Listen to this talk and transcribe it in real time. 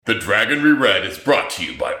The Dragon Reread is brought to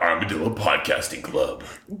you by Armadillo Podcasting Club.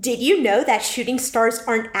 Did you know that shooting stars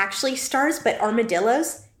aren't actually stars, but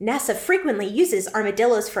armadillos? NASA frequently uses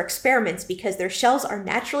armadillos for experiments because their shells are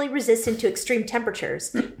naturally resistant to extreme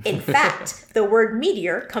temperatures. In fact, the word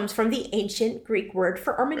meteor comes from the ancient Greek word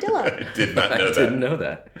for armadillo. I did not know that. I didn't know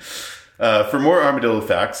that. For more Armadillo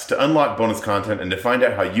facts, to unlock bonus content, and to find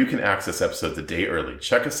out how you can access episodes a day early,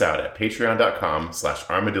 check us out at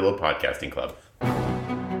patreon.com/Armadillo Podcasting Club.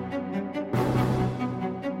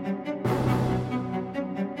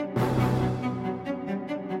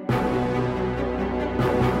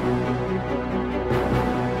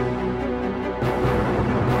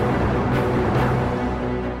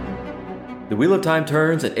 The Wheel of Time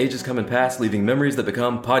turns and ages come and pass, leaving memories that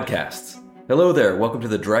become podcasts. Hello there, welcome to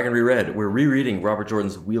the Dragon Reread. We're rereading Robert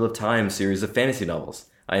Jordan's Wheel of Time series of fantasy novels.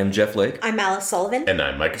 I am Jeff Lake. I'm Alice Sullivan. And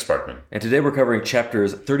I'm Micah Sparkman. And today we're covering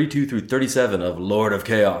chapters 32 through 37 of Lord of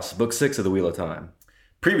Chaos, Book 6 of the Wheel of Time.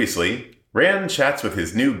 Previously, Rand chats with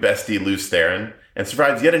his new bestie, Luce Theron, and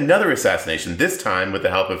survives yet another assassination, this time with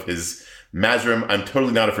the help of his Mazrim, I'm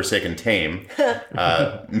totally not a Forsaken Tame,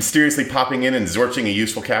 mysteriously popping in and zorching a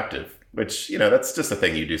useful captive. Which, that's just a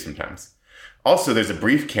thing you do sometimes. Also, there's a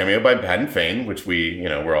brief cameo by Baden Fane, which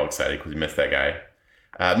we're all excited because we missed that guy.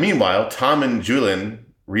 Meanwhile, Tom and Julian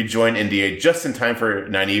rejoin NDA just in time for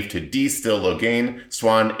Nynaeve to de-still Logain,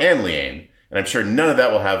 Swan, and Liane. And I'm sure none of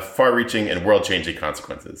that will have far-reaching and world-changing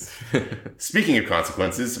consequences. Speaking of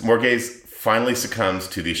consequences, Morghese finally succumbs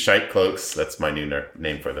to the Shite Cloaks. That's my new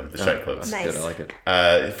name for them, the Shite Cloaks. Nice. Good, I like it.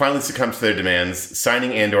 It finally succumbs to their demands,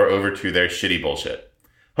 signing Andor over to their shitty bullshit.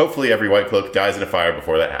 Hopefully every White Cloak dies in a fire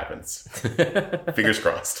before that happens. Fingers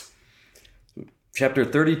crossed. Chapter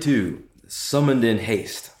 32, Summoned in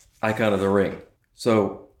Haste, Icon of the Ring.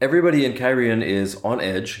 So, everybody in Cairhien is on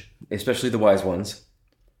edge, especially the wise ones.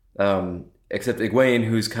 Except Egwene,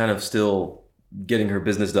 who's kind of still getting her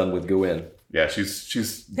business done with Gawain. Yeah,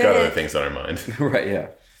 she's got other things on her mind. Right, yeah.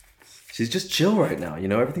 She's just chill right now,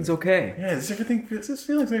 everything's okay. Yeah, it just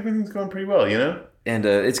feels like everything's going pretty well, And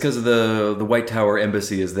it's because of the White Tower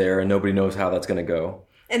embassy is there, and nobody knows how that's going to go.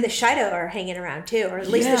 And the Shido are hanging around too, or at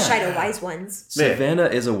least the Shido wise ones. Savannah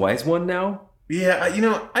is a wise one now? Yeah,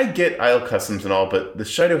 I get Aiel customs and all, but the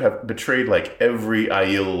Shido have betrayed every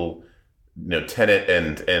Aiel, tenet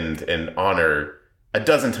and honor a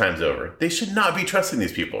dozen times over. They should not be trusting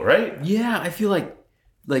these people, right? Yeah, I feel like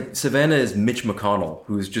Savannah is Mitch McConnell,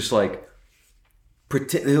 who's just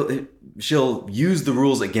she'll use the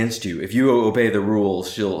rules against you. If you obey the rules,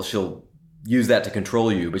 she'll use that to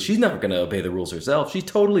control you. But she's never going to obey the rules herself. She's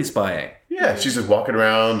totally spying. Yeah, she's just walking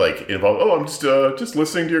around involved. Oh, I'm just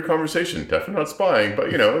listening to your conversation. Definitely not spying.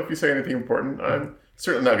 But if you say anything important, I'm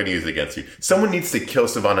certainly not going to use it against you. Someone needs to kill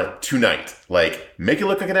Savannah tonight. Make it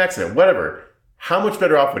look like an accident. Whatever. How much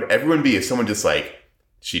better off would everyone be if someone just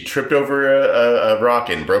she tripped over a rock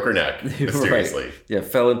and broke her neck mysteriously? Right. Yeah,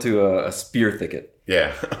 fell into a spear thicket.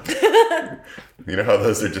 Yeah. You know how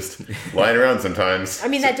those are just lying around sometimes. I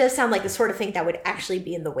mean, that does sound like the sort of thing that would actually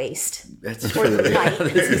be in the waist. That's or true.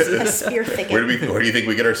 a spear thicket. Where do you think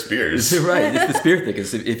we get our spears? Right, it's the spear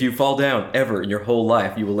thicket. If you fall down ever in your whole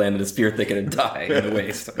life, you will land in a spear thicket and die in the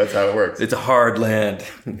waist. That's how it works. It's a hard land.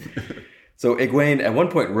 So Egwene at one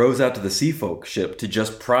point rows out to the sea folk ship to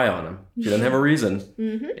just pry on him. She doesn't have a reason.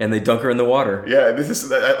 Mm-hmm. And they dunk her in the water. Yeah,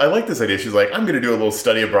 I like this idea. She's like, I'm going to do a little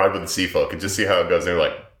study abroad with the sea folk and just see how it goes. And they're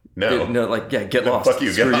like, no. Get lost. Fuck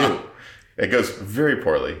you, Screw get you. off. It goes very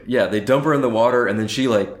poorly. Yeah, they dump her in the water and then she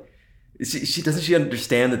doesn't she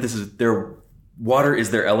understand that this is their water is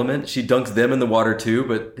their element? She dunks them in the water too,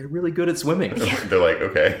 but they're really good at swimming. They're like,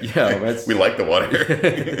 okay. Yeah, we like the water.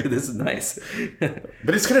 This is nice.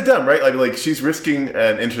 But it's kind of dumb, right? She's risking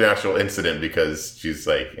an international incident because she's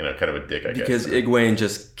kind of a dick, I guess. Because Egwene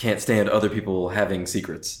just can't stand other people having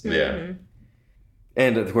secrets. Yeah. Mm-hmm.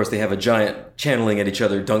 And of course they have a giant channeling at each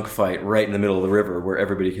other dunk fight right in the middle of the river where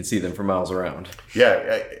everybody can see them for miles around.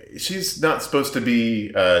 Yeah, she's not supposed to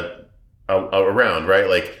be around,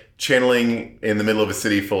 right? Channeling in the middle of a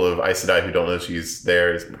city full of Aes Sedai who don't know she's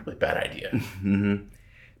there is probably a bad idea. Mm-hmm.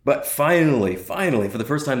 But finally, for the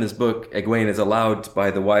first time in this book, Egwene is allowed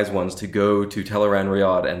by the Wise Ones to go to Teleran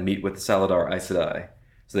Riyadh and meet with the Saladar Aes Sedai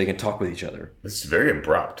so they can talk with each other. It's very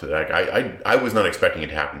abrupt. I was not expecting it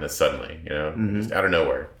to happen this suddenly, just out of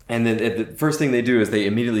nowhere. And then the first thing they do is they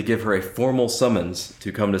immediately give her a formal summons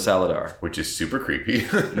to come to Saladar. Which is super creepy.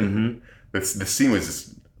 Mm-hmm. The scene was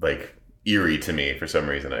just, eerie to me for some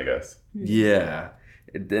reason, I guess. Yeah.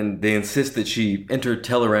 Then they insist that she enter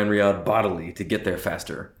Teleran Riyadh bodily to get there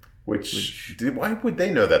faster. Why would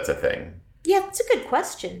they know that's a thing? Yeah, that's a good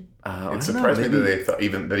question. It surprised me that they thought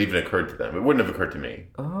that even occurred to them. It wouldn't have occurred to me.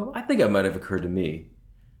 Oh, I think it might have occurred to me.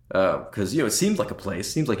 Because, it seems like a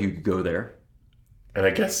place. Seems like you could go there. And I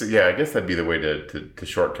guess that'd be the way to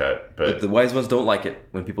shortcut. But the wise ones don't like it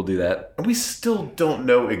when people do that. we still don't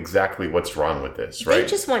know exactly what's wrong with this, right? They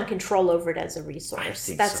just want control over it as a resource. I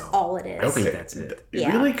think That's so. all it is. I think that's it.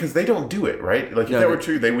 Yeah. Really? Because they don't do it, right? Like, if No, that were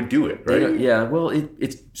true, they would do it, right? Yeah, well,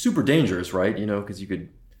 it's super dangerous, right? Because you could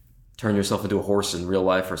turn yourself into a horse in real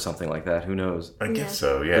life or something like that. Who knows? I guess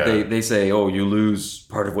so, yeah. But they say, oh, you lose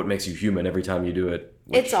part of what makes you human every time you do it.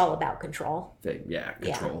 It's all about control.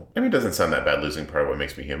 Control. I mean, it doesn't sound that bad losing part of what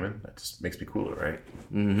makes me human. That just makes me cooler, right?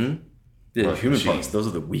 Mm-hmm. The Well, human machine. parts, those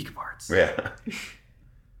are the weak parts. Yeah.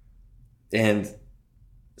 And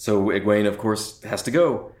so Egwene, of course, has to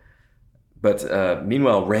go. But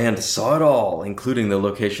meanwhile, Rand saw it all, including the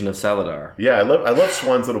location of Saladar. Yeah, I love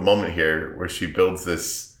Swan's little moment here where she builds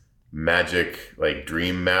this magic, like,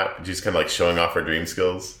 dream map. She's kind of like showing off her dream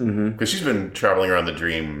skills. Because she's been traveling around the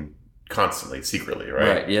dream constantly, secretly, right?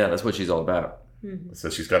 Right, yeah, that's what she's all about. So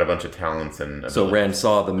she's got a bunch of talents and So abilities. Rand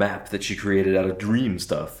saw the map that she created out of dream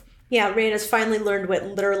stuff. Yeah, Rand has finally learned what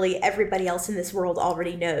literally everybody else in this world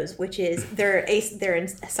already knows, which is they're in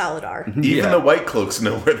Saladar. Even the White Cloaks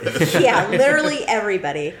know where this is. Yeah, literally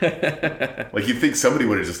everybody. Like, you'd think somebody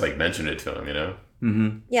would have just, like, mentioned it to him, you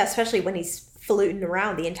know? Yeah, especially when he's fluting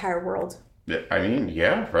around the entire world. Yeah, I mean,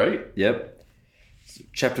 yeah, right? Yep.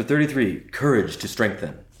 Chapter 33, Courage to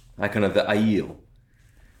Strengthen. Icon of the Aiel.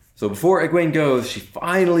 So before Egwene goes, she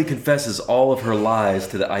finally confesses all of her lies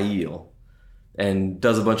to the Aiel and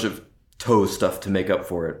does a bunch of toe stuff to make up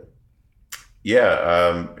for it.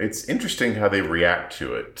 Yeah, it's interesting how they react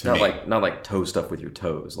to it. To me. Not like toe stuff with your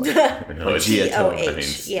toes. Like, No, it's Gia toe. I mean,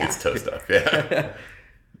 T-O-H, yeah. it's toe stuff, yeah.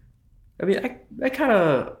 I mean,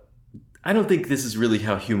 I don't think this is really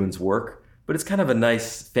how humans work, but it's kind of a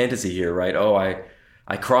nice fantasy here, right? Oh,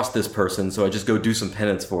 I crossed this person, so I just go do some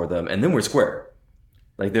penance for them, and then we're square.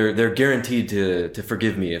 Like, they're guaranteed to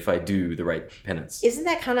forgive me if I do the right penance. Isn't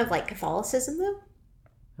that kind of like Catholicism, though?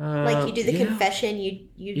 Like, you do the confession,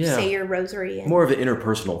 you say your rosary. And... More of an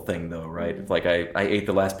interpersonal thing, though, right? If, like, I ate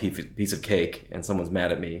the last piece of cake and someone's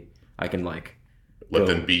mad at me, I can, like... Let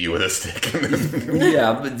them beat you with a stick.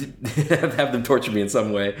 Yeah, but have them torture me in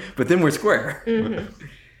some way. But then we're square.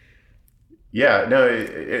 Yeah, no,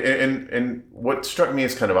 and what struck me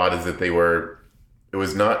as kind of odd is that it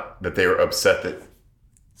was not that they were upset that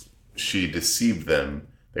she deceived them.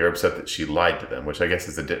 They were upset that she lied to them, which I guess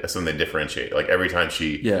is something they differentiate. Like, every time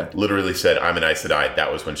she literally said, I'm an Aes Sedai,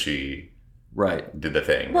 that was when she did the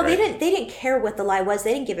thing. Well, right? they didn't care what the lie was.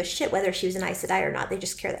 They didn't give a shit whether she was an Aes Sedai or not. They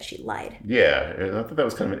just care that she lied. Yeah, I thought that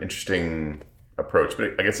was kind of an interesting approach,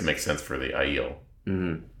 but I guess it makes sense for the Aiel.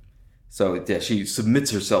 Mm-hmm. So, yeah, she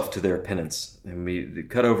submits herself to their penance. And we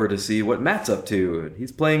cut over to see what Matt's up to.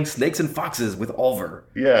 He's playing Snakes and Foxes with Oliver.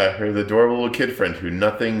 Yeah, her adorable little kid friend who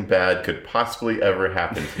nothing bad could possibly ever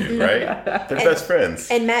happen to, right? They're best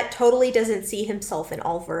friends. And Matt totally doesn't see himself in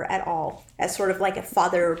Oliver at all as sort of like a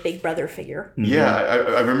father or big brother figure. Yeah,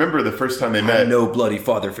 I remember the first time they met. No bloody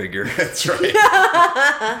father figure. That's right.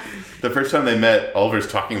 The first time they met,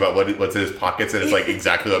 Oliver's talking about what's in his pockets, and it's like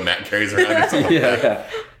exactly what Matt carries around or something. Yeah.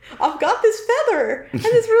 I've got this feather and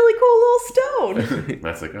this really cool little stone.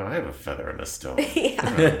 Matt's like, oh, I have a feather and a stone.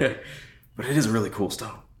 Yeah. But it is a really cool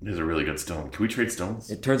stone. It is a really good stone. Can we trade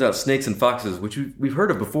stones? It turns out Snakes and Foxes, which we've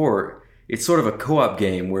heard of before, it's sort of a co-op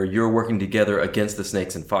game where you're working together against the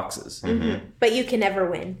Snakes and Foxes. Mm-hmm. But you can never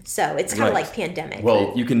win. So it's kind of like Pandemic.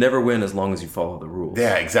 Well, you can never win as long as you follow the rules.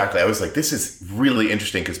 Yeah, exactly. I was like, this is really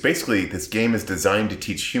interesting because basically this game is designed to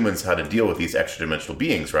teach humans how to deal with these extra-dimensional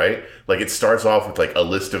beings, right? Like, it starts off with like a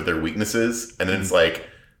list of their weaknesses, and then it's like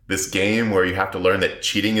this game where you have to learn that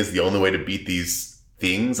cheating is the only way to beat these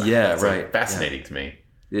things. Yeah, it's right. Like fascinating to me.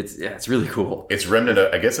 It's really cool. It's remnant,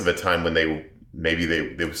 I guess, of a time when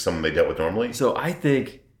there was someone they dealt with normally. So I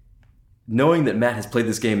think, knowing that Matt has played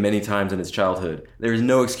this game many times in his childhood, there is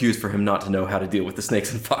no excuse for him not to know how to deal with the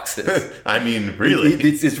Snakes and Foxes. I mean, really?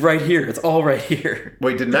 It's right here. It's all right here.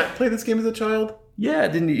 Wait, did Matt play this game as a child? Yeah,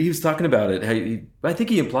 didn't he? He was talking about it. I think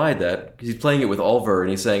he implied that because he's playing it with Oliver, and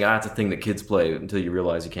he's saying, it's a thing that kids play until you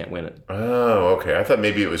realize you can't win it. Oh, okay. I thought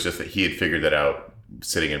maybe it was just that he had figured that out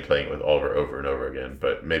sitting and playing it with Oliver over and over again,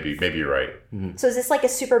 but maybe you're right. Mm-hmm. So is this like a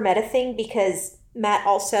super meta thing because Matt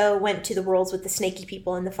also went to the worlds with the snaky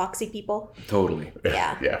people and the foxy people? Totally.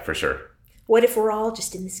 Yeah. Yeah, for sure. What if we're all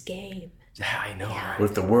just in this game? Yeah, I know. Yeah. Right? What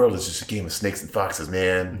if the world is just a game of snakes and foxes,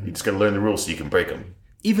 man? You just gotta learn the rules so you can break them.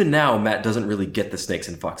 even now, Matt doesn't really get the snakes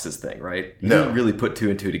and foxes thing, right? He No. doesn't really put two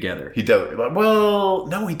and two together. He does. Well,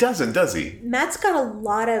 no, he doesn't, does he? Matt's got a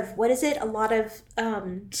lot of, what is it? A lot of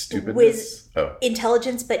Stupidness.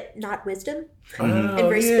 intelligence, but not wisdom. Oh, And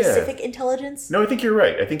very specific intelligence. No, I think you're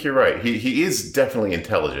right. He is definitely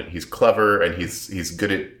intelligent. He's clever and he's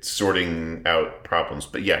good at sorting out problems.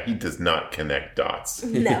 But yeah, he does not connect dots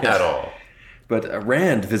No. at all. But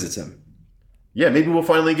Rand visits him. Yeah, maybe we'll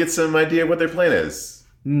finally get some idea of what their plan is.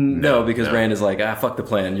 No, because Rand is like, fuck the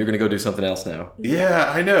plan. You're going to go do something else now.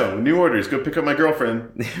 Yeah, I know. New orders. Go pick up my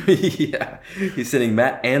girlfriend. Yeah. He's sending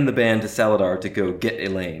Matt and the band to Saladar to go get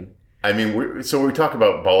Elaine. I mean, we talk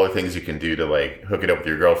about baller things you can do to like hook it up with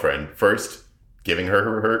your girlfriend. First, giving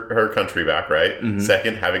her country back, right? Mm-hmm.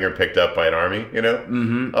 Second, having her picked up by an army, you know?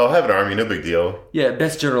 Mm-hmm. I'll have an army, no big deal. Yeah,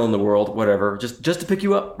 best general in the world, whatever. Just to pick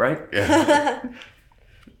you up, right? Yeah.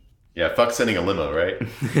 Yeah, fuck sending a limo, right?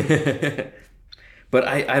 But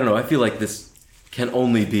I don't know. I feel like this can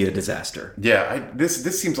only be a disaster. Yeah,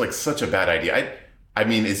 this seems like such a bad idea. I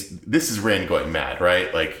mean, this is Rand going mad,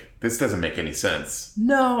 right? Like, this doesn't make any sense.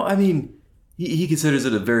 No, I mean, he considers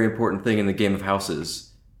it a very important thing in the Game of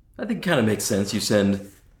Houses. I think it kind of makes sense. You send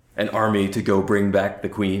an army to go bring back the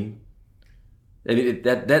queen. I mean,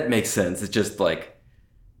 that makes sense. It's just like,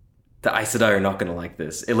 the Aes Sedai are not going to like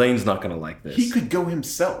this. Elaine's not going to like this. He could go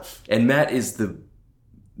himself. And Matt is the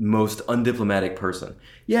most undiplomatic person.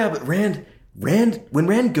 Yeah, but Rand, when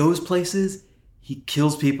Rand goes places, he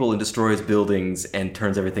kills people and destroys buildings and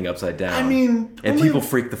turns everything upside down. I mean... And people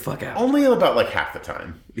freak the fuck out. Only about like half the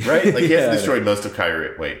time, right? Like he hasn't destroyed most of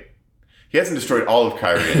Kyrie. Wait. He hasn't destroyed all of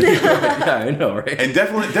Kyrie. Yeah, I know, right? And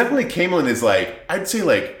definitely Camelin is like, I'd say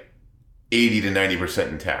like 80 to 90%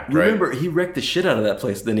 intact, right? Remember, he wrecked the shit out of that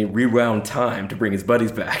place, then he rewound time to bring his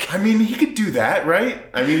buddies back. I mean, he could do that, right?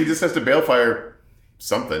 I mean, he just has to balefire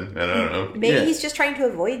something. I don't know. Maybe he's just trying to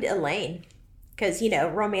avoid Elaine. Because,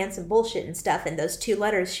 romance and bullshit and stuff, and those 2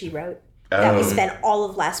 letters she wrote that we spent all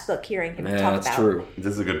of last book hearing him talk about. That's true.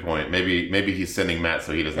 This is a good point. Maybe he's sending Matt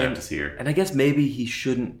so he doesn't have to see her. And I guess maybe he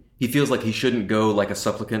feels like he shouldn't go like a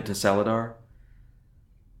supplicant to Saladar.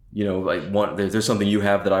 There's something you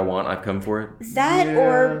have that I want, I've come for it. That,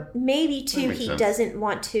 or maybe, too, he sense. doesn't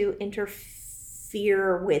want to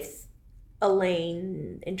interfere with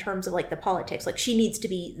Elaine in terms of, like, the politics. Like, she needs to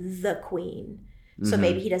be the queen. So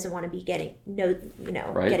maybe he doesn't want to be getting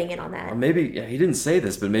in on that. Or maybe, he didn't say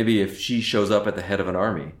this, but maybe if she shows up at the head of an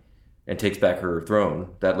army and takes back her throne,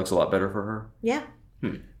 that looks a lot better for her. Yeah.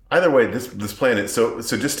 Either way, this plan is so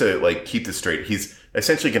just to like keep this straight, he's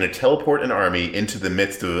essentially going to teleport an army into the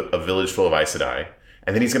midst of a village full of Aes Sedai,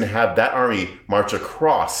 and then he's going to have that army march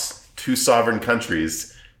across 2 sovereign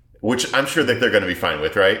countries, which I'm sure that they're going to be fine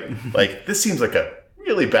with, right? Like, this seems like a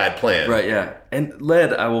really bad plan. Right, yeah. And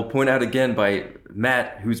led, I will point out again, by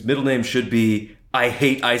Matt, whose middle name should be I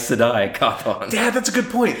Hate Aes Sedai, Kathon. Yeah, that's a good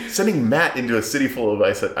point. Sending Matt into a city full of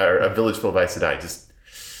a village full of Aes Sedai,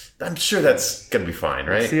 I'm sure that's going to be fine,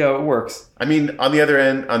 right? See how it works. I mean, on the other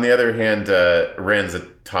hand, Rand's a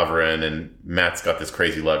Tavaran and Matt's got this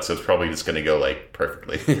crazy luck, so it's probably just going to go like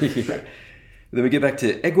perfectly. Yeah. Then we get back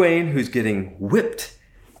to Egwene, who's getting whipped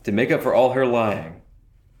to make up for all her lying.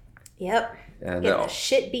 Yep. And Get the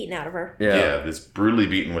shit beaten out of her. Yeah, this brutally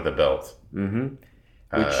beaten with a belt. Mm-hmm.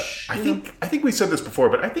 I think we said this before,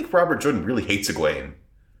 but I think Robert Jordan really hates Egwene.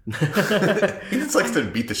 He just likes to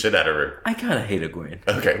beat the shit out of her. I kind of hate Egwene.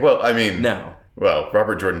 Okay, well, I mean... No. Well,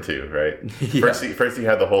 Robert Jordan too, right? Yeah. First he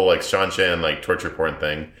had the whole, like, Shan Shan, like, torture porn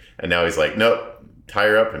thing, and now he's like, nope, tie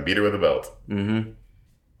her up and beat her with a belt. Mm-hmm.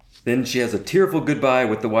 Then she has a tearful goodbye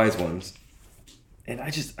with the Wise Ones. And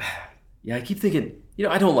I keep thinking...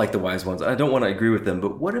 I don't like the Wise Ones. I don't want to agree with them.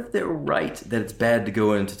 But what if they're right that it's bad to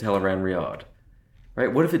go into Teleran Riyadh?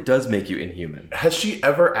 Right? What if it does make you inhuman? Has she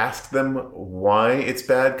ever asked them why it's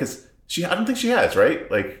bad? Because I don't think she has, right?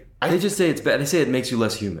 Like, They just say it's bad. They say it makes you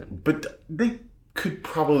less human. But they could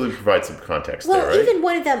probably provide some context well, there, right? even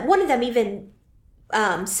one of them even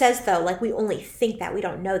says, though, like, we only think that, we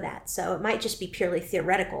don't know that. So it might just be purely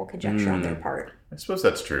theoretical conjecture on their part. I suppose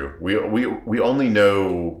that's true. We only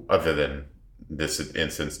know, other than this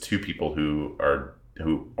instance, 2 people who are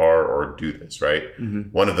or do this, right?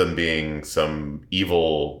 Mm-hmm. One of them being some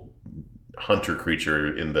evil hunter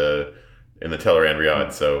creature in the Teleran Riyadh.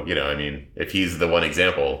 Mm-hmm. So, I mean, if he's the one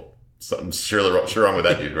example, something's sure wrong with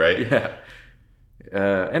that dude, right? Yeah.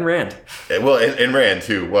 And Rand. Well, and Rand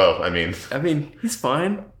too. Well, I mean, he's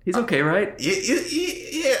fine. He's okay, right?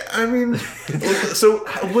 Yeah, I mean, so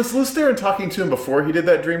was Luce there and talking to him before he did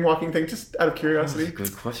that dream walking thing? Just out of curiosity. That's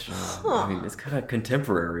a good question. I mean, it's kind of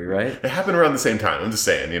contemporary, right? It happened around the same time. I'm just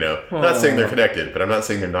saying, I'm not saying they're connected, but I'm not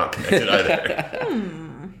saying they're not connected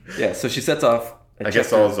either. Yeah, so she sets off. I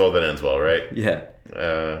guess all that ends well, right? Yeah.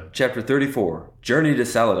 Chapter 34, Journey to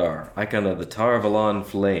Saladar, Icon of the Tar Valon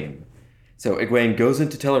Flame. So Egwene goes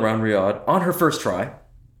into Teleron Riyadh on her first try.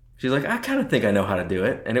 She's like, I kind of think I know how to do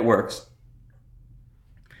it, and it works.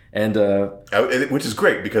 And which is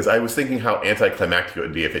great, because I was thinking how anticlimactic it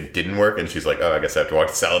would be if it didn't work, and she's like, oh, I guess I have to walk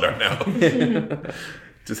to Saladar now.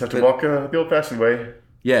 Just have to walk the old-fashioned way.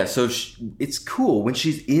 Yeah, so it's cool. When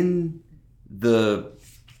she's in the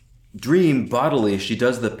dream bodily, she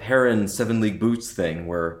does the Perrin 7 League Boots thing,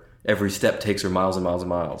 where every step takes her miles and miles and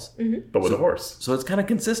miles. Mm-hmm. But with a horse. So it's kind of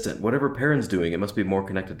consistent. Whatever Perrin's doing, it must be more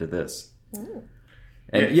connected to this. Oh.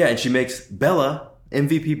 And and she makes Bella,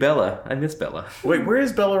 MVP Bella. I miss Bella. Wait, where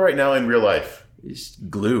is Bella right now in real life? She's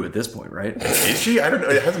glue at this point, right? Is she? I don't know.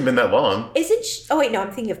 It hasn't been that long. Isn't she? Oh, wait, no,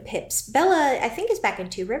 I'm thinking of Pips. Bella, I think, is back in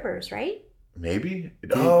Two Rivers, right? Maybe.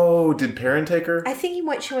 Oh, did Perrin take her? I think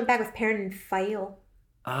she went back with Perrin and Fael.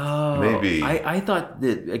 Oh. Maybe. I thought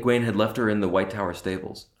that Egwene had left her in the White Tower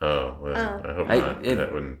stables. Oh, well, I hope not.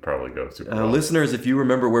 That wouldn't probably go super well. Listeners, if you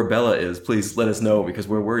remember where Bella is, please let us know, because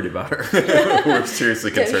we're worried about her. We're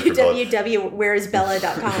seriously concerned for Bella.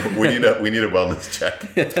 www.whereisbella.com. we need a wellness check.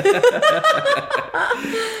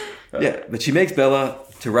 Yeah, but she makes Bella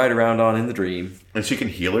to ride around on in the dream. And she can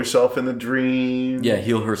heal herself in the dream. Yeah,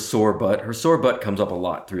 heal her sore butt. Her sore butt comes up a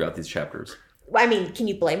lot throughout these chapters. I mean, can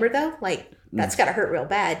you blame her, though? Like, that's got to hurt real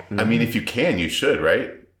bad. I mean, if you can, you should,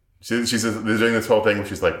 right? She says, they're doing this whole thing where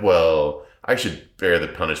she's like, well, I should bear the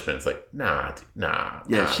punishment. It's like, nah.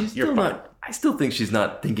 Yeah, she's still not... I still think she's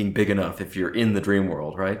not thinking big enough if you're in the dream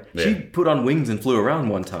world, right? Yeah. She put on wings and flew around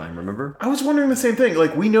one time, remember? I was wondering the same thing.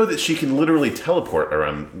 Like, we know that she can literally teleport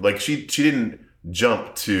around. Like, she didn't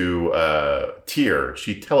jump to Tyr.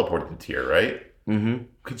 She teleported to Tyr, right? Mm-hmm.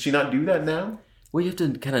 Could she not do that now? Well, you have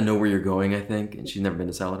to kind of know where you're going, I think, and she's never been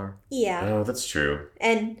to Saladar. Yeah. Oh, that's true.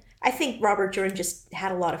 And I think Robert Jordan just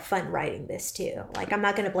had a lot of fun writing this, too. Like, I'm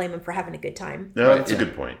not going to blame him for having a good time. No, that's a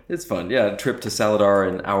good point. It's fun. Yeah, a trip to Saladar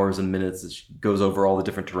in hours and minutes. It goes over all the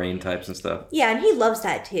different terrain types and stuff. Yeah, and he loves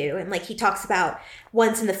that, too. And, like, he talks about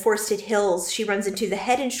once in the forested hills, she runs into the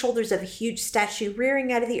head and shoulders of a huge statue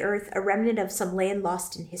rearing out of the earth, a remnant of some land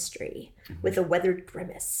lost in history, with a weathered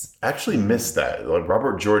grimace. I actually missed that. Like,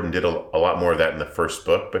 Robert Jordan did a lot more of that in the first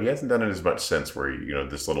book, but he hasn't done it as much since, where,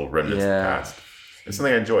 this little remnants of the past. It's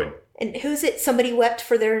something I enjoyed. And who's it? Somebody wept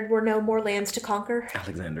for there were no more lands to conquer?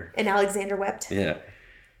 Alexander. And Alexander wept? Yeah.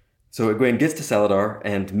 So Egwene gets to Saladar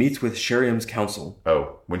and meets with Sheriam's council.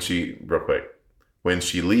 Oh, when she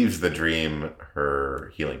leaves the dream,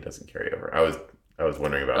 her healing doesn't carry over. I was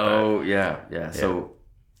wondering about that. Oh, yeah. So,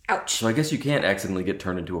 ouch. So I guess you can't accidentally get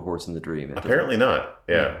turned into a horse in the dream. Apparently not.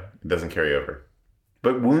 Yeah, it doesn't carry over.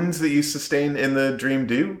 But wounds that you sustain in the dream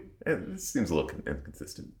do? It seems a little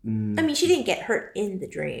inconsistent. I mean, she didn't get hurt in the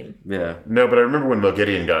dream. Yeah. No, but I remember when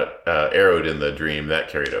Moghedien got arrowed in the dream, that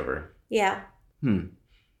carried over. Yeah. Yeah,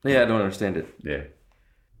 I don't understand it. Yeah.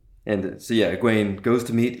 And so, Egwene goes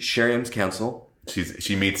to meet Sheriam's council.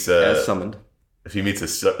 She meets... as summoned. She meets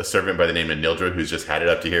a servant by the name of Nildra, who's just had it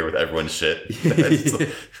up to here with everyone's shit.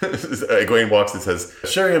 Egwene walks and says,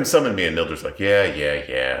 Sheriam summoned me. And Nildra's like,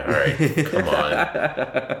 yeah. All right, come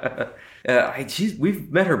on.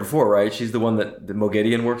 We've met her before, right? She's the one that the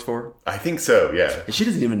Moghedien works for? I think so, yeah. And she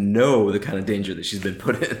doesn't even know the kind of danger that she's been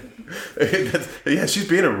put in. She's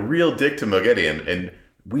being a real dick to Moghedien, and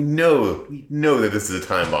we know that this is a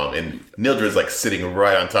time bomb, and Nildra's like sitting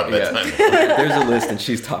right on top of that time bomb. There's a list, and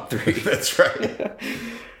she's top 3. That's right.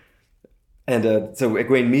 And so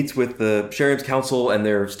Egwene meets with the Sheriam's council, and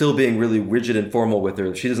they're still being really rigid and formal with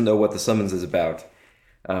her. She doesn't know what the summons is about.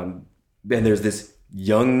 And there's this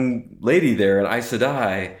young lady there, an Aes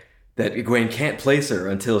Sedai, that Egwene can't place her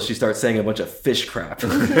until she starts saying a bunch of fish crap. She's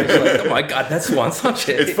like, oh my god, that's Swan Sanche.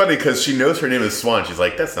 It's funny because she knows her name is Swan. She's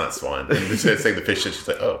like, that's not Swan. And she's saying the fish shit. She's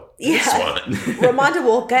like, oh, it's Swan. Ramonda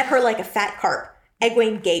will get her like a fat carp.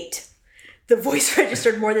 Egwene gaped. The voice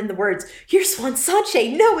registered more than the words. You're Swan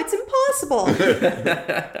Sanche. No, it's impossible.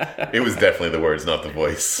 It was definitely the words, not the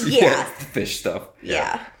voice. Yeah. The fish stuff.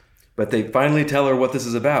 Yeah. But they finally tell her what this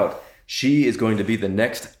is about. She is going to be the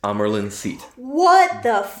next Amerlin seat. What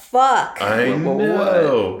the fuck? I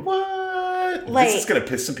know. What? Like, this is going to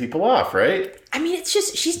piss some people off, right? I mean, it's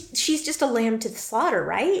just, she's just a lamb to the slaughter,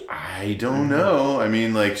 right? I don't know. I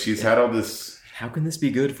mean, like, she's had all this... how can this be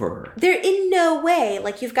good for her? They're in no way.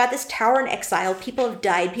 Like, you've got this tower in exile. People have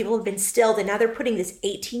died. People have been stilled. And now they're putting this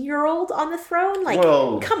 18-year-old on the throne? Like,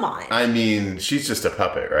 come on. I mean, she's just a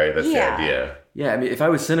puppet, right? That's the idea. Yeah, I mean, if I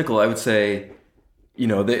was cynical, I would say,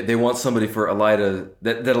 they want somebody for Elida,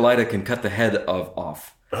 that Elida can cut the head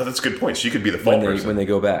off. Oh, that's a good point. She could be the fall person. When they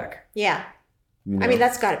go back. Yeah. I mean,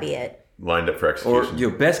 that's got to be it. Lined up for execution. Or,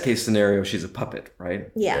 best case scenario, she's a puppet, right?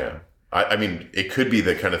 Yeah. I mean, it could be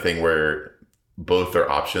the kind of thing where both are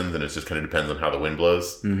options and it just kind of depends on how the wind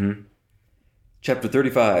blows. Mm-hmm. Chapter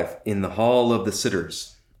 35, In the Hall of the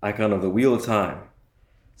Sitters, icon of the Wheel of Time.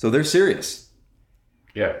 So they're serious.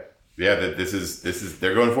 Yeah. Yeah, this is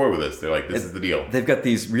they're going forward with this. They're like, this is the deal. They've got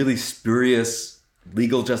these really spurious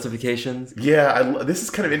legal justifications. Yeah, this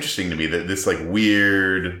is kind of interesting to me, that this like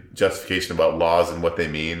weird justification about laws and what they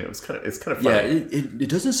mean. It's kind of funny. Yeah, it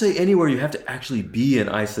doesn't say anywhere you have to actually be an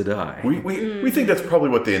Aes Sedai. We think that's probably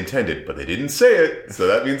what they intended, but they didn't say it, so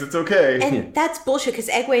that means it's okay. And that's bullshit, because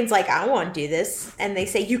Egwene's like, I want to do this. And they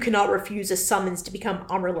say, you cannot refuse a summons to become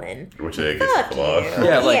Amyrlin. Which I guess is the law.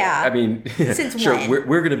 Yeah, I mean, since sure, when?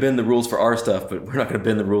 we're going to bend the rules for our stuff, but we're not going to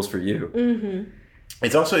bend the rules for you. Mm-hmm.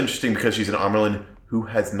 It's also interesting because she's an Amyrlin who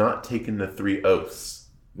has not taken the 3 oaths,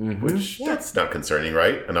 which that's not concerning,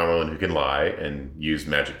 right? An Amyrlin who can lie and use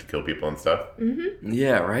magic to kill people and stuff. Mm-hmm.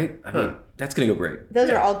 Yeah, right? I mean, that's going to go great. Those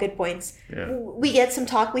are all good points. Yeah. We get some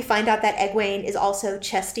talk. We find out that Egwene is also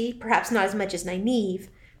chesty, perhaps not as much as Nynaeve,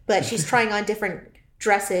 but she's trying on different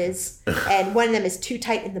dresses, and one of them is too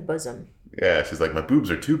tight in the bosom. Yeah, she's like, my boobs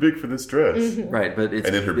are too big for this dress. Mm-hmm. Right, but and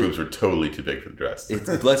then her boobs were totally too big for the dress. It's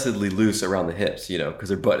blessedly loose around the hips, because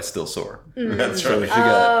her butt is still sore. Mm-hmm. That's So right. she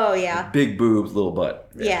got Oh, yeah. big boobs, little butt.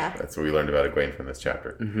 Yeah. That's what we learned about Egwene from this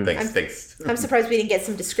chapter. Thanks. I'm surprised we didn't get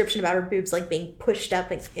some description about her boobs, like being pushed up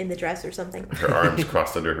in the dress or something. Her arms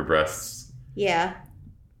crossed under her breasts. Yeah.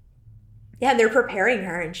 Yeah, and they're preparing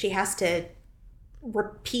her, and she has to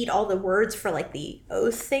repeat all the words for like the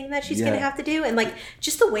oath thing that she's gonna have to do, and like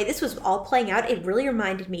just the way this was all playing out, it really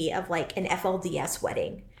reminded me of like an FLDS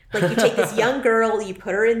wedding. Like, you take this young girl, you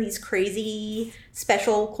put her in these crazy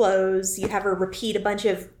special clothes, you have her repeat a bunch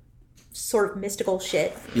of sort of mystical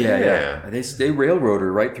shit. Yeah. They railroad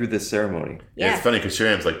her right through this ceremony. Yeah, it's funny because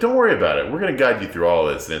Shariam's like, don't worry about it, we're gonna guide you through all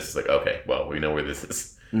this, and it's like, okay, well, we know where this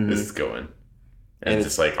is going. And it's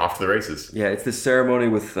just like off to the races. Yeah, it's this ceremony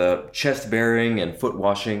with chest bearing and foot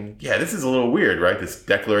washing. Yeah, this is a little weird, right? This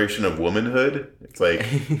declaration of womanhood. It's like,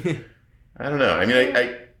 I don't know. I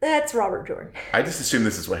mean, That's Robert Jordan. I just assume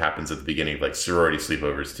this is what happens at the beginning of like sorority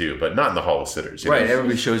sleepovers too, but not in the Hall of Sitters. Right,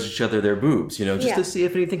 everybody shows each other their boobs, just to see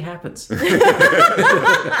if anything happens.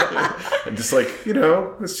 And just like,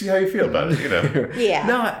 let's see how you feel about it, Yeah.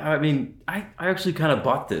 No, I mean, I actually kind of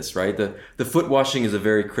bought this, right? The foot washing is a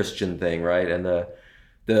very Christian thing, right? And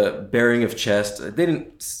the bearing of chest, they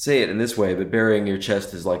didn't say it in this way, but bearing your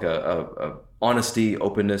chest is like a honesty,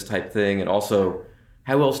 openness type thing. And also,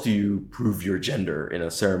 how else do you prove your gender in a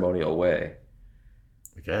ceremonial way?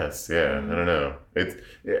 I guess, yeah. I don't know. And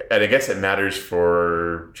I guess it matters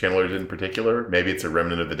for channelers in particular. Maybe it's a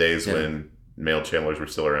remnant of the days when male channelers were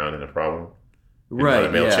still around and a problem. Right, not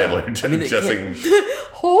a male channeler adjusting.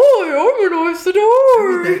 Hi, I'm an Aes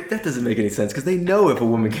Sedai. That doesn't make any sense because they know if a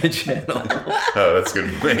woman can channel. Oh, that's a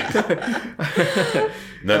good point.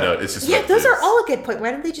 No, it's just those are all a good point.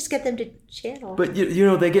 Why don't they just get them to channel? But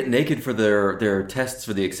they get naked for their tests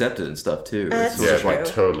for the accepted and stuff too. That's It's true. like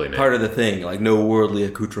totally naked. part of the thing, like no worldly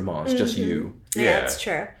accoutrements, just you. Yeah, that's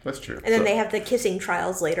true. That's true. And then they have the kissing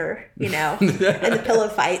trials later, and the pillow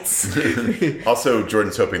fights. Also,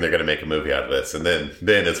 Jordan's hoping they're going to make a movie out of this, and then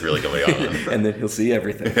it's really going on. And then he'll see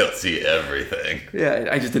everything. He'll see everything. Yeah,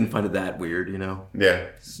 I just didn't find it that weird, Yeah.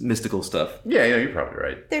 It's mystical stuff. Yeah, you're probably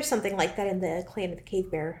right. There's something like that in the Clan of the Cave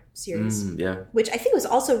Bear series, Yeah. which I think was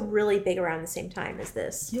also really big around the same time as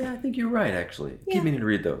this. Yeah, I think you're right, actually. Yeah. Keep meaning to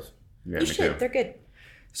read those. Yeah, You me should. too. They're good.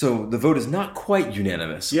 So the vote is not quite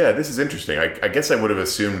unanimous. Yeah, this is interesting. I guess I would have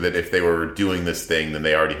assumed that if they were doing this thing, then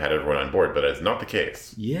they already had everyone on board, but it's not the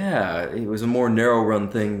case. Yeah, it was a more narrow run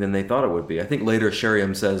thing than they thought it would be. I think later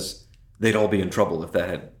Shariam says they'd all be in trouble if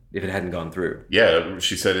it hadn't gone through. Yeah,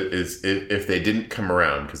 she said if they didn't come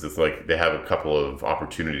around, because it's like they have a couple of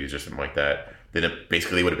opportunities or something like that, then it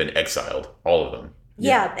basically would have been exiled, all of them.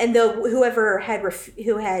 Yeah, and whoever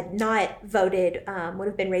who had not voted would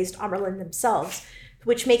have been raised Amyrlin themselves,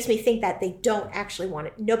 which makes me think that they don't actually want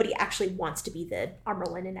it. Nobody actually wants to be the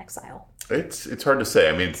Amyrlin in exile. It's hard to say.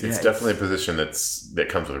 I mean, it's definitely a position that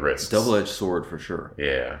comes with risks. Double-edged sword for sure.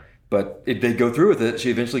 Yeah. But if they go through with it, she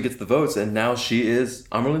eventually gets the votes, and now she is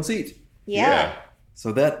Amyrlin's seat. Yeah.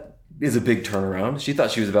 So that is a big turnaround. She thought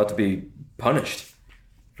she was about to be punished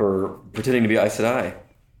for pretending to be Aes Sedai.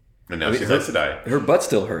 And now she's Aes Sedai. Her butt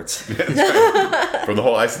still hurts. From the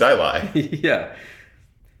whole Aes Sedai lie. Yeah.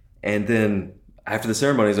 And then after the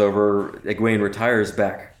ceremony's over, Egwene retires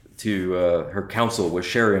back to her council with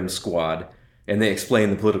Sheriam's squad, and they explain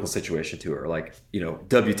the political situation to her. Like,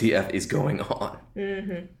 WTF is going on.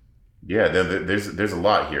 Mm-hmm. Yeah, there's a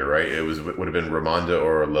lot here, right? It would have been Ramonda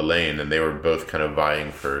or Lelaine, and they were both kind of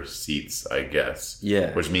vying for seats, I guess.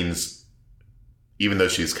 Yeah. Which means, even though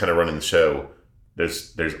she's kind of running the show,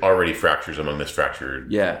 there's already fractures among this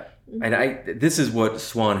fractured. Yeah. And this is what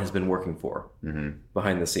Swan has been working for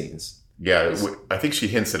behind the scenes. Yeah, I think she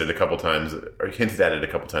hinted at it a couple times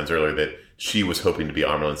earlier that she was hoping to be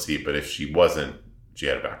Amerlin's seat, but if she wasn't, she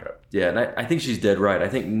had a backup. Yeah, and I think she's dead right. I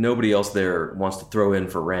think nobody else there wants to throw in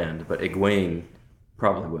for Rand, but Egwene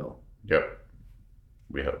probably will. Yep.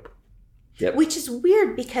 We hope. Yep. Which is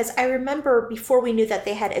weird because I remember before we knew that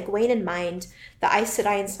they had Egwene in mind, the Aes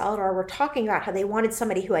Sedai and Saladar were talking about how they wanted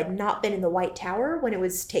somebody who had not been in the White Tower when it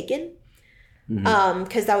was taken.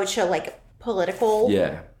 Because that would show like political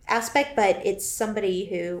aspect, but it's somebody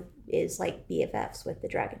who is like BFFs with the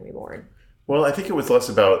Dragon Reborn. Well, I think it was less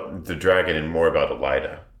about the dragon and more about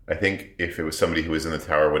Elida. I think if it was somebody who was in the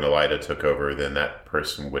tower when Elida took over, then that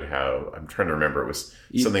person would have... I'm trying to remember. It was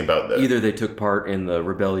something about either they took part in the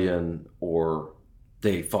rebellion or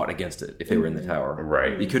they fought against it if they were in the tower.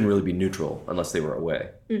 Right. You couldn't really be neutral unless they were away.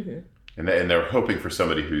 Mm-hmm. And they're hoping for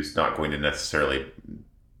somebody who's not going to necessarily,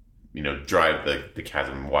 drive the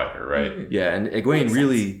chasm wider, right? Mm-hmm. Yeah, and Egwene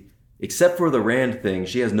really, except for the Rand thing,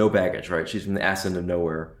 she has no baggage, right? She's from the ass end of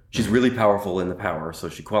nowhere. She's really powerful in the power, so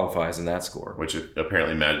she qualifies in that score. Which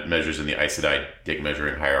apparently measures in the Aes Sedai dick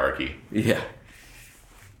measuring hierarchy. Yeah.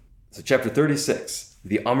 So chapter 36.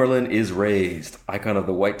 The Amerlin is raised. Icon of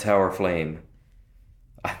the White Tower flame.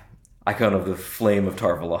 Icon of the flame of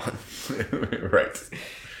Tarvalon. Right.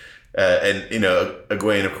 And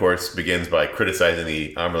Egwene, of course, begins by criticizing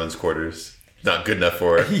the Amerlin's quarters. Not good enough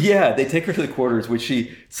for her. Yeah, they take her to the quarters, which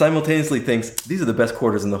she simultaneously thinks, these are the best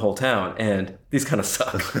quarters in the whole town, and these kind of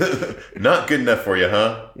suck. Not good enough for you,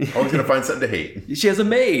 huh? Always going to find something to hate. She has a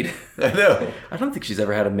maid. I know. I don't think she's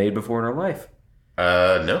ever had a maid before in her life.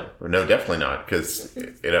 No, definitely not. Because,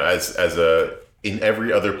 in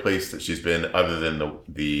every other place that she's been, other than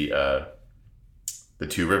the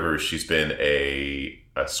Two Rivers, she's been a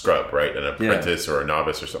scrub, right? An apprentice or a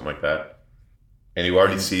novice or something like that. And you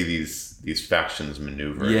already see these factions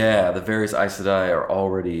maneuver. Yeah, the various Aes Sedai are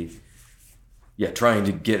already trying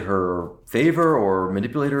to get her favor or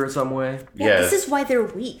manipulate her in some way. Yeah, this is why they're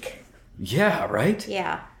weak. Yeah, right?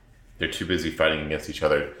 Yeah. They're too busy fighting against each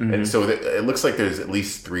other. Mm-hmm. And so it looks like there's at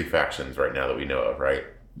least 3 factions right now that we know of, right?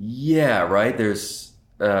 Yeah, right? There's,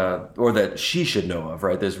 or that she should know of,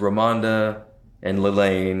 right? There's Ramonda and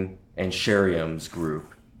Lelaine and Sheriam's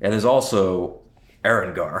group. And there's also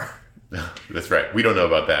Arengar. That's right. We don't know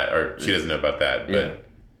about that, or she doesn't know about that. But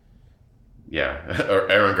or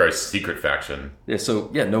Arengar's secret faction. Yeah. So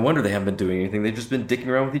no wonder they haven't been doing anything. They've just been dicking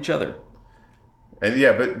around with each other. And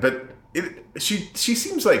she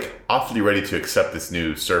seems like awfully ready to accept this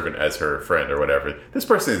new servant as her friend or whatever. This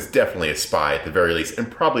person is definitely a spy at the very least,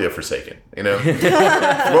 and probably a Forsaken. From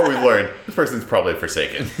what we've learned, this person's probably a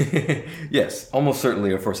Forsaken. Yes, almost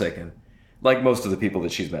certainly a Forsaken, like most of the people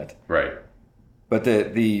that she's met. Right. But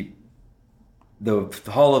the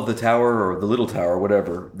hall of the tower, or the little tower,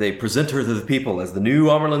 whatever, they present her to the people as the new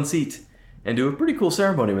Amerlin seat and do a pretty cool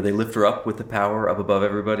ceremony where they lift her up with the power up above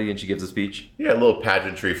everybody and she gives a speech. Yeah, a little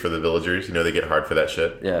pageantry for the villagers. They get hard for that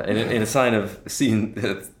shit. Yeah, and in a sign of seeing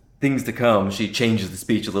things to come, she changes the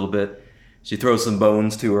speech a little bit. She throws some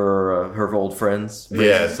bones to her old friends.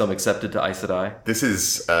 Some accepted to Aes Sedai.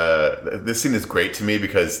 This scene is great to me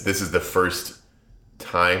because this is the first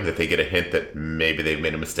time that they get a hint that maybe they've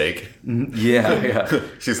made a mistake. Yeah.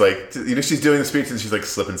 She's like, she's doing the speech and she's like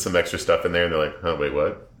slipping some extra stuff in there and they're like, oh, wait,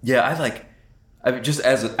 what? Yeah, I mean, just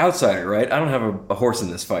as an outsider, right? I don't have a horse in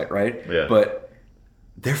this fight, right? Yeah. But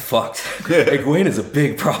they're fucked. Egwene is a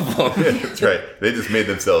big problem. That's right. They just made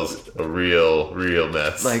themselves a real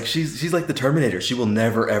mess. Like, she's like the Terminator. She will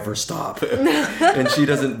never, ever stop. And she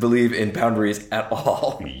doesn't believe in boundaries at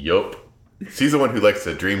all. Yup. She's the one who likes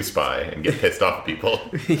to dream spy and get pissed off at people.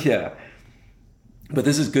 Yeah. But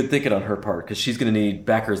this is good thinking on her part, because she's going to need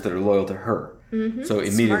backers that are loyal to her. Mm-hmm. So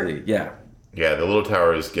immediately, Smart. Yeah, the little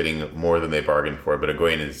tower is getting more than they bargained for, but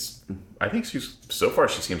Egwene is... I think she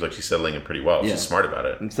seems like she's settling in pretty well. Yeah. She's smart about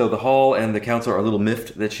it. And so the hall and the council are a little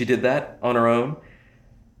miffed that she did that on her own.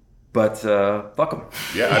 But fuck them.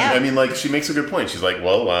 Yeah, I mean, like, she makes a good point. She's like,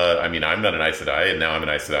 well, I'm not an Aes Sedai, and now I'm an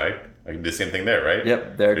Aes Sedai. I can do the same thing there, right?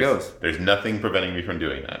 Yep, there it goes. There's nothing preventing me from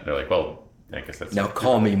doing that. They're like, well, I guess that's Now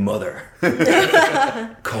call me mother.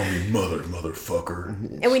 Call me mother,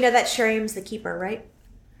 motherfucker. And we know that Shrim's the keeper, right?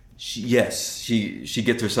 She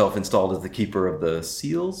gets herself installed as the keeper of the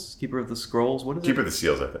seals, keeper of the scrolls. What is Keeper it? of the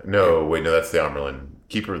Seals, I think. No, wait, no, that's the Amerlin.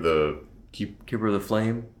 Keeper of the... Keeper of the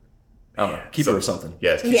flame. I don't know. Keeper of something.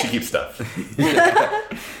 Yes, Yeah. she keeps stuff.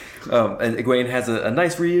 And Egwene has a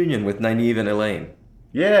nice reunion with Nynaeve and Elaine.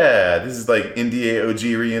 Yeah, this is like NDA OG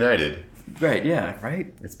reunited. Right, yeah,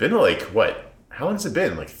 right? It's been like, what? How long has it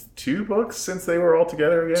been? Like 2 books since they were all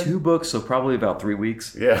together again? 2 books, so probably about 3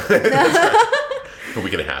 weeks. Yeah. A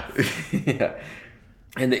week and a half. Yeah.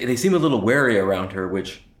 And they seem a little wary around her,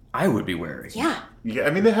 which I would be wary. Yeah. Yeah,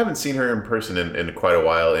 I mean, they haven't seen her in person in quite a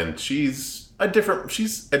while, and she's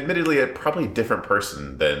admittedly probably a different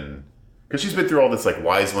person than... Because she's been through all this, like,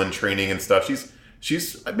 Wise One training and stuff.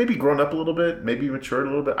 She's maybe grown up a little bit, maybe matured a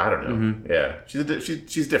little bit. I don't know. Mm-hmm. Yeah,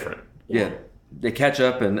 she's different. Yeah. They catch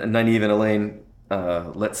up, and Nynaeve and Elaine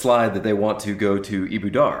let slide that they want to go to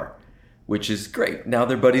Ibudar, which is great. Now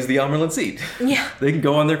their buddy's the Amerlin seat. Yeah. They can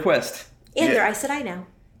go on their quest. And they're Aes Sedai now.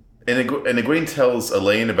 And Egwene tells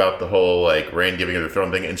Elaine about the whole, like, Rand giving her the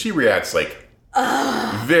throne thing, and she reacts, like,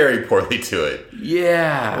 very poorly to it.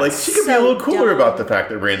 Yeah. Like, she could be a So little cooler dumb. about the fact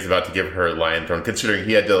that Rand's about to give her a Lion Throne, considering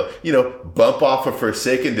he had to, bump off of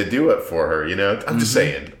Forsaken to do it for her, I'm just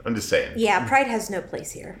saying. Yeah, pride has no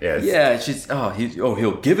place here. Yeah. Yeah,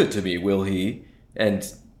 he'll give it to me, will he? And,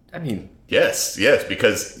 I mean... Yes,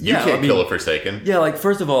 because you can't kill a Forsaken. Yeah, like,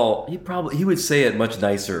 first of all, he would say it much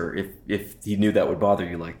nicer if he knew that would bother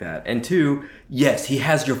you like that. And 2, yes, he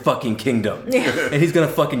has your fucking kingdom. And he's gonna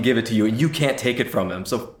fucking give it to you, and you can't take it from him,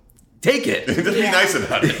 so take it. Just be nice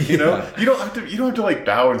about it, You don't have to like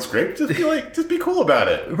bow and scrape. Just be cool about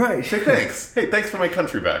it. Right. Say thanks. Hey, thanks for my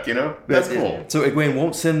country back, That's cool. So Egwene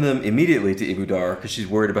won't send them immediately to Ibudar because she's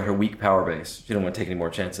worried about her weak power base. She don't want to take any more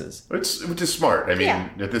chances. Which is smart. I mean, Yeah.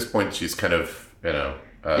 at this point, she's kind of,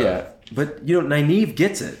 Yeah, but Nynaeve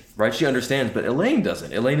gets it, right? She understands, but Elaine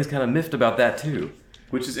doesn't. Elaine is kind of miffed about that too.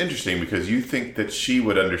 Which is interesting because you think that she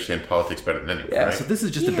would understand politics better than anyone, Yeah, right? so this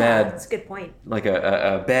is just That's a good point.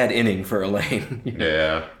 a bad inning for Elaine.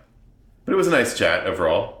 Yeah. But it was a nice chat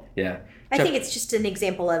overall. Yeah. I think it's just an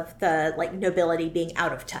example of the nobility being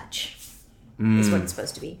out of touch. Is what it's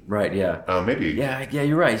supposed to be. Right, yeah. Oh, maybe. Yeah,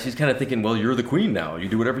 you're right. She's kind of thinking, well, you're the queen now. You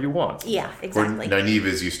do whatever you want. Yeah, Or exactly. Nynaeve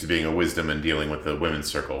is used to being a wisdom and dealing with the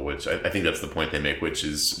women's circle, which I think that's the point they make, which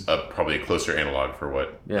is probably a closer analog for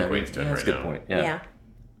what Egwene's doing that's right a good now. point. Yeah.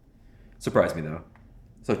 Surprised me, though.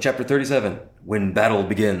 So, chapter 37, When Battle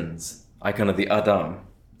Begins, Icon of the Adam.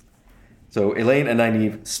 So, Elaine and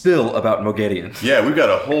Nynaeve spill about Moghedien. Yeah, we've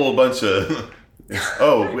got a whole bunch of...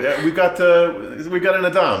 we've got an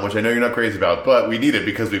Adam, which I know you're not crazy about, but we need it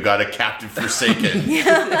because we've got a captive Forsaken.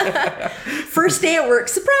 First day at work,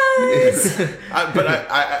 surprise!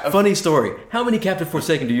 Funny story. How many captive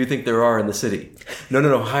Forsaken do you think there are in the city?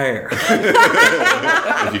 No, higher.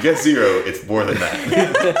 If you get 0, it's more than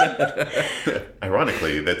that.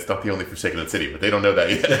 Ironically, that's not the only Forsaken in the city, but they don't know that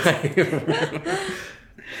yet.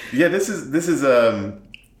 Yeah, this is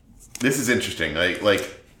interesting.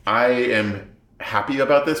 Like I am happy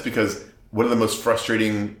about this because one of the most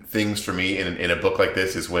frustrating things for me in a book like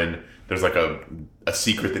this is when there's like a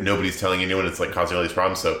secret that nobody's telling anyone. It's like causing all these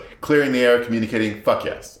problems. So clearing the air, communicating, fuck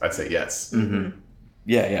yes. I'd say yes. Mm-hmm.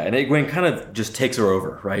 Yeah. And Egwene kind of just takes her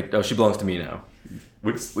over, right? Oh, she belongs to me now.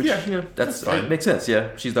 Which That's fine. It makes sense. Yeah,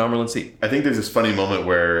 she's the Amerlin seat. I think there's this funny moment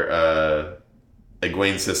where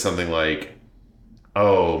Egwene says something like,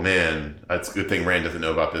 "Oh man, that's a good thing Rand doesn't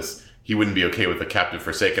know about this. He wouldn't be okay with a captive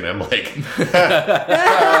Forsaken." I'm like,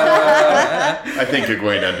 I think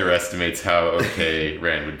Egwene underestimates how okay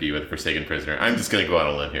Rand would be with a Forsaken prisoner. I'm just going to go on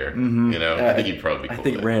a limb here. I think he'd probably be cool I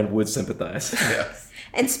think with it. Rand would sympathize. Yeah.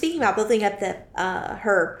 And speaking about building up the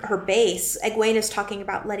her base, Egwene is talking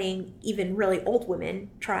about letting even really old women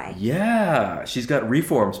try. Yeah, she's got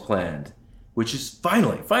reforms planned, which is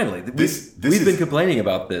finally. This We've is- been complaining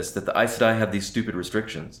about this, that the Aes Sedai have these stupid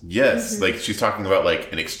restrictions. Yes, like she's talking about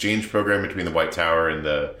like an exchange program between the White Tower and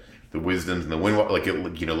the Wisdoms and the Wind, let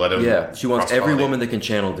them. Yeah, she wants every cross-pollinate. woman that can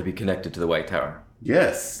channel to be connected to the White Tower.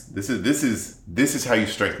 Yes, this is how you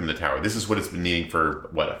strengthen the tower. This is what it's been needing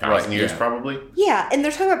for 1,000 years, yeah. probably. Yeah, and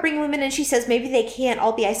they're talking about bringing women, and she says maybe they can't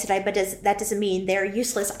all be Aes Sedai, but that doesn't mean they're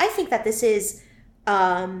useless. I think that this is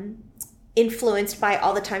influenced by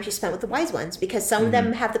all the time she spent with the Wise Ones, because some of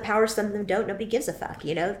them have the power, some of them don't. Nobody gives a fuck,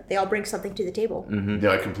 They all bring something to the table.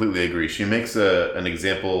 No, I completely agree. She makes an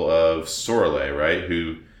example of Sorelei, right?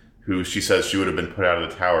 Who she says she would have been put out of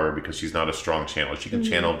the tower because she's not a strong channeler. She can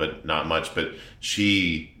channel, but not much. But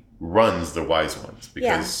she runs the Wise Ones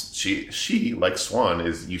because she, like Swan,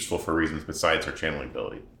 is useful for reasons besides her channeling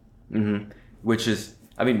ability. Mm-hmm. Which is,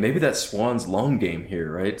 I mean, maybe that's Swan's long game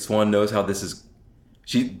here, right? Swan knows how this is.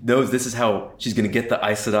 She knows this is how she's going to get the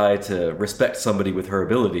Aes Sedai to respect somebody with her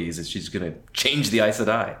abilities, is she's going to change the Aes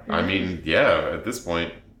Sedai. I mean, yeah, at this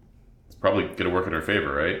point, it's probably going to work in her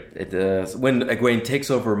favor, right? When Egwene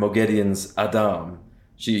takes over Mogedian's Adam,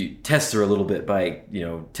 she tests her a little bit by,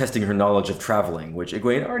 testing her knowledge of traveling, which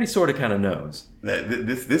Egwene already sort of kind of knows.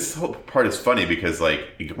 This whole part is funny because,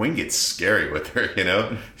 like, Egwene gets scary with her,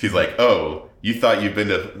 She's like, oh, you thought you've been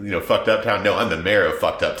to, fucked up town? No, I'm the mayor of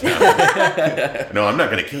fucked up town. No, I'm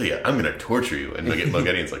not going to kill you. I'm going to torture you. And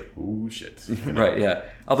Mogedian's like, ooh, shit. Right, yeah.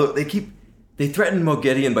 Although they threaten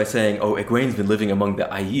Mogedian by saying, oh, Egwene's been living among the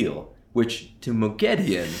Aiel, which to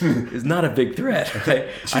Mogedian is not a big threat, right?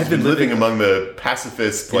 I've been living among the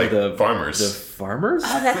pacifist, farmers. The farmers?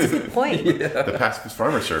 Oh, that's a good point. Yeah. The pacifist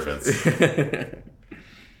farmer servants.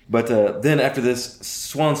 But then after this,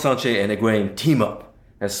 Swan Sanche and Egwene team up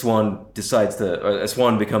as Swan as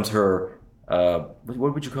Swan becomes her,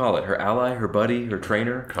 what would you call it? Her ally, her buddy, her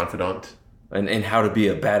trainer? Confidant. And how to be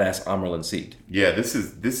a badass Amerlin Seat. Yeah, this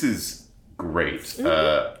is great.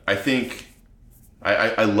 Mm-hmm. I think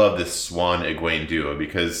I love this Swan Egwene duo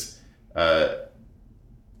because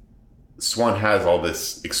Swan has all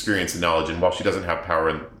this experience and knowledge, and while she doesn't have power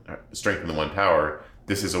and strength in the one power,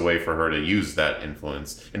 this is a way for her to use that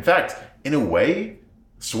influence. In fact, in a way,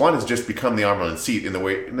 Swan has just become the Amerlin Seat in the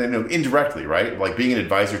way, indirectly, right? Like being an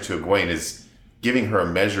advisor to Egwene is giving her a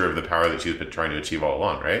measure of the power that she's been trying to achieve all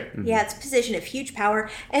along, right? Mm-hmm. Yeah, it's a position of huge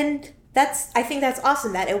power, and I think that's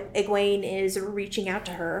awesome that Egwene is reaching out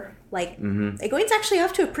to her. Like, Egwene's actually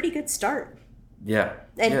off to a pretty good start. Yeah.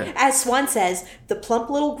 And as Swan says, the plump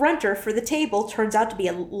little grunter for the table turns out to be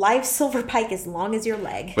a live silver pike as long as your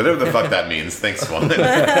leg. Whatever the fuck that means. Thanks, Swan.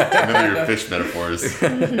 Remember your fish metaphors.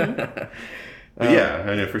 Mm-hmm. Yeah,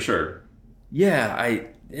 I know for sure. Yeah,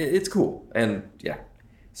 it's cool. And yeah.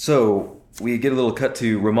 So we get a little cut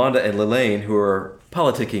to Ramonda and Lelaine, who are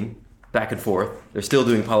politicking back and forth. They're still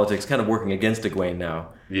doing politics, kind of working against Egwene now.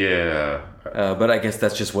 Yeah. But I guess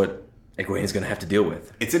that's just what Egwene is going to have to deal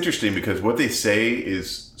with. It's interesting because what they say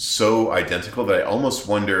is so identical that I almost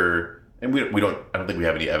wonder, and I don't think we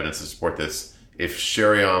have any evidence to support this, if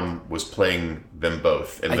Sheriam was playing them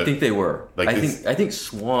both. I think they were. I think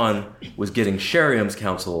Swan was getting Sheriam's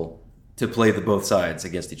counsel to play the both sides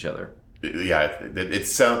against each other. Yeah,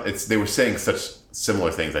 they were saying such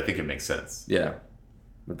similar things. I think it makes sense. Yeah,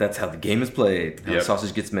 but that's how the game is played. How the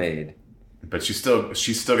sausage gets made. But she's still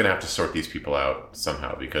going to have to sort these people out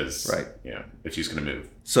somehow because if she's going to move.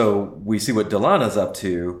 So we see what Delana's up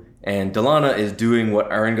to, and Delana is doing what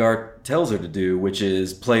Arengar tells her to do, which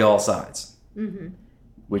is play all sides. Mm-hmm.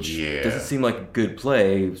 Which doesn't seem like a good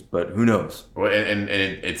play, but who knows? Well, and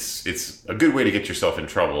it's a good way to get yourself in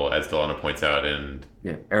trouble, as Delana points out. And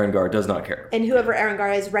Arengar does not care. And whoever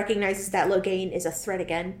Arengar is recognizes that Logain is a threat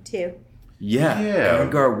again, too. Yeah.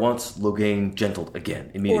 Arengar wants Logain gentled again,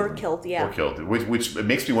 immediately. Or killed, which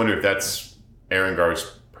makes me wonder if that's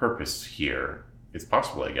Arengar's purpose here. It's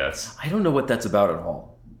possible, I guess. I don't know what that's about at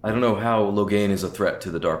all. I don't know how Logain is a threat to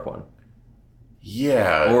the Dark One.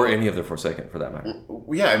 Yeah. Or any of the Forsaken, for that matter.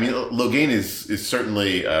 Yeah, I mean, Logain is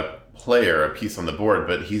certainly a player, a piece on the board,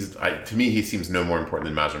 but to me, he seems no more important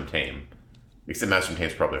than Mazrim Taim. Except Mazrim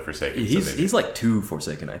Taim's probably a Forsaken. He's like two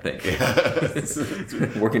Forsaken, I think.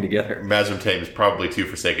 Yeah. Working together. Mazrim Taim is probably two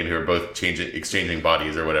Forsaken who are both exchanging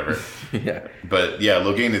bodies or whatever. Yeah. But yeah,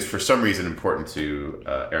 Logain is for some reason important to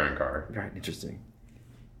Arengar. Right, interesting.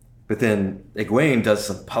 But then Egwene does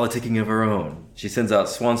some politicking of her own. She sends out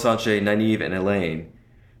Swan Sanche, Nynaeve, and Elaine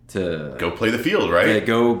to go play the field, right? Yeah,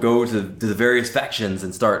 go to the various factions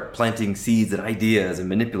and start planting seeds and ideas and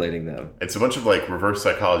manipulating them. It's a bunch of like reverse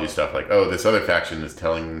psychology stuff, like this other faction is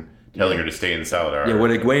telling her to stay in Saladar. Yeah,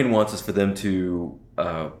 what Egwene wants is for them to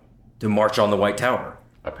march on the White Tower,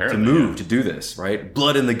 apparently, to move to do this, right?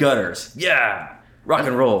 Blood in the gutters, rock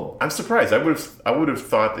and roll. I'm surprised. I would have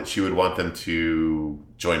thought that she would want them to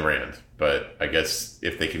join Rand, but I guess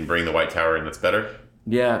if they can bring the White Tower in, that's better.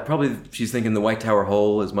 Yeah, probably she's thinking the White Tower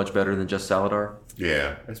whole is much better than just Saladar.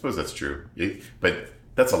 Yeah, I suppose that's true. But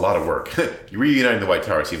that's a lot of work. Reuniting the White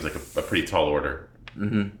Tower seems like a pretty tall order.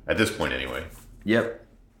 Mm-hmm. At this point, anyway. Yep.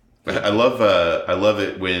 I love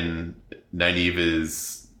it when Nynaeve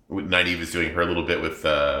is doing her little bit with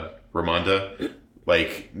Ramonda.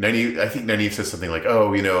 like, I think Nynaeve says something like,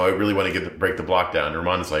 oh, I really want to break the block down. And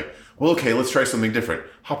Ramonda's like, well, okay, let's try something different.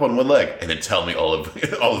 Hop on one leg and then tell me all of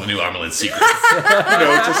the new Amaryllis secrets.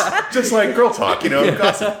 just like girl talk,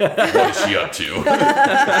 gossip. What is she up to?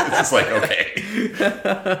 It's just like,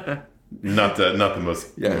 okay. Not the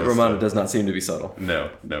most... Yeah, Ramonda does not seem to be subtle. No,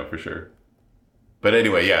 for sure. But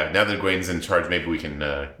anyway, now that Egwene's in charge, maybe we can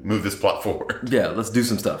move this plot forward. Yeah, let's do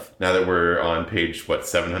some stuff. Now that we're on page,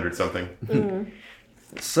 700 something? Mm-hmm.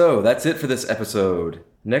 So, that's it for this episode.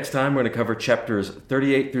 Next time, we're going to cover chapters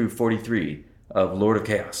 38 through 43 of Lord of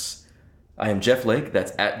Chaos. I am Jeff Lake.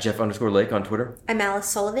 That's at Jeff_Lake on Twitter. I'm Alice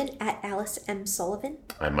Sullivan, at Alice M. Sullivan.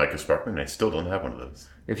 I'm Micah Sparkman, and I still don't have one of those.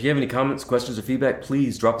 If you have any comments, questions, or feedback,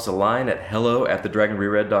 please drop us a line at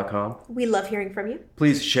hello@thedragonreread.com. We love hearing from you.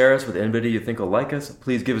 Please share us with anybody you think will like us.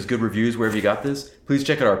 Please give us good reviews wherever you got this. Please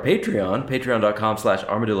check out our Patreon,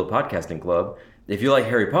 patreon.com/Armadillo Podcasting Club. If you like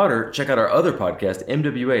Harry Potter, check out our other podcast,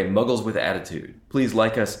 MWA, Muggles with Attitude. Please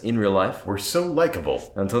like us in real life. We're so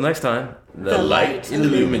likable. Until next time, the light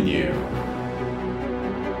illumine you.